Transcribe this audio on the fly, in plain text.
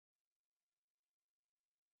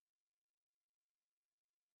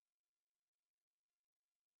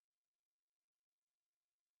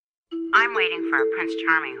I'm waiting for a Prince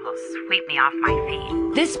Charming who'll sweep me off my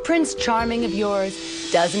feet. This Prince Charming of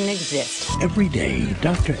yours doesn't exist. Every day,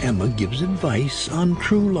 Dr. Emma gives advice on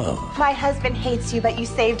true love. My husband hates you, but you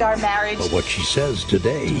saved our marriage. But what she says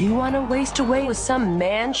today... You want to waste away with some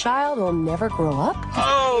man-child who'll never grow up?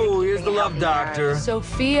 Oh, here's the love doctor.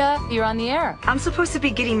 Sophia, you're on the air. I'm supposed to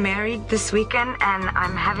be getting married this weekend, and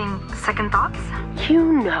I'm having second thoughts. You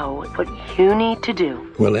know what you need to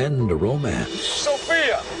do. will end a romance.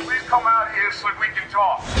 Sophia, please come out here so we can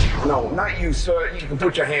talk. No, not you, sir. You can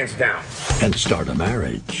put your hands down. And start a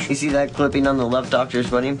marriage. You see that clipping on the love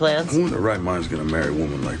doctor's wedding plans? Who in the right mind is gonna marry a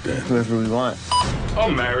woman like that? Whoever we want.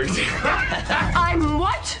 I'm married. I'm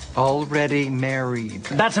what? Already married.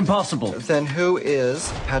 That's impossible. Then who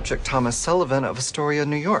is Patrick Thomas Sullivan of Astoria,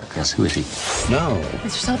 New York? Yes, who is he? Now, Mr.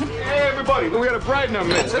 Sullivan? Hey, everybody, we got a bride in our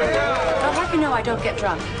midst. I'll have you know I don't get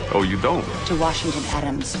drunk. Oh, you don't? To Washington,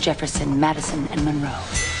 Adams, Jefferson, Madison, and Monroe.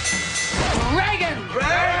 Reagan!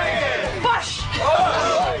 Bush!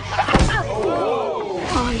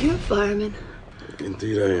 Oh, you're a fireman.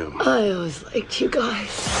 Indeed I am. I always liked you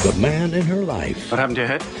guys. the man in her life What happened to your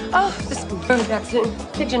head? Oh, this bird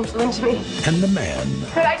accident. Pigeon flew into me. and the man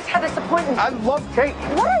I just had this appointment. I love cake.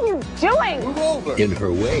 What are you doing? in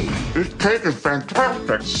her way. This cake is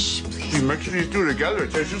fantastic. Shh, please. You mix these two together,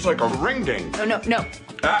 it tastes just like a ring ding. Oh, no.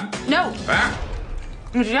 Ah. No. Ah.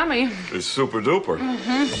 It's yummy. It's super duper.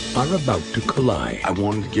 Are about to collide. I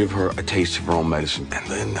wanted to give her a taste of her own medicine, and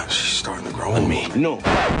then she's starting to grow on me.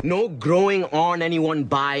 No growing on anyone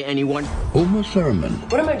by anyone. Uma Thurman,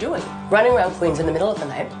 What am I doing? Running around Queens in the middle of the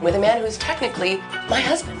night with a man who's technically my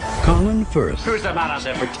husband. Colin Firth, Who's the man out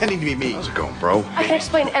there pretending to be me? How's it going, bro? I can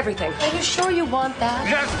explain everything. Are you sure you want that?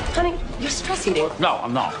 Yes. Honey, you're stress eating. No,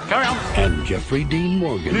 I'm not. Carry on. and Jeffrey Dean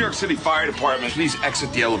Morgan. New York City Fire Department, please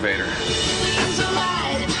exit the elevator.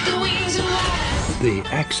 The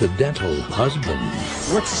accidental husband.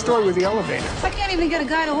 What's the story with the elevator? I can't even get a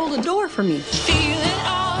guy to hold a door for me.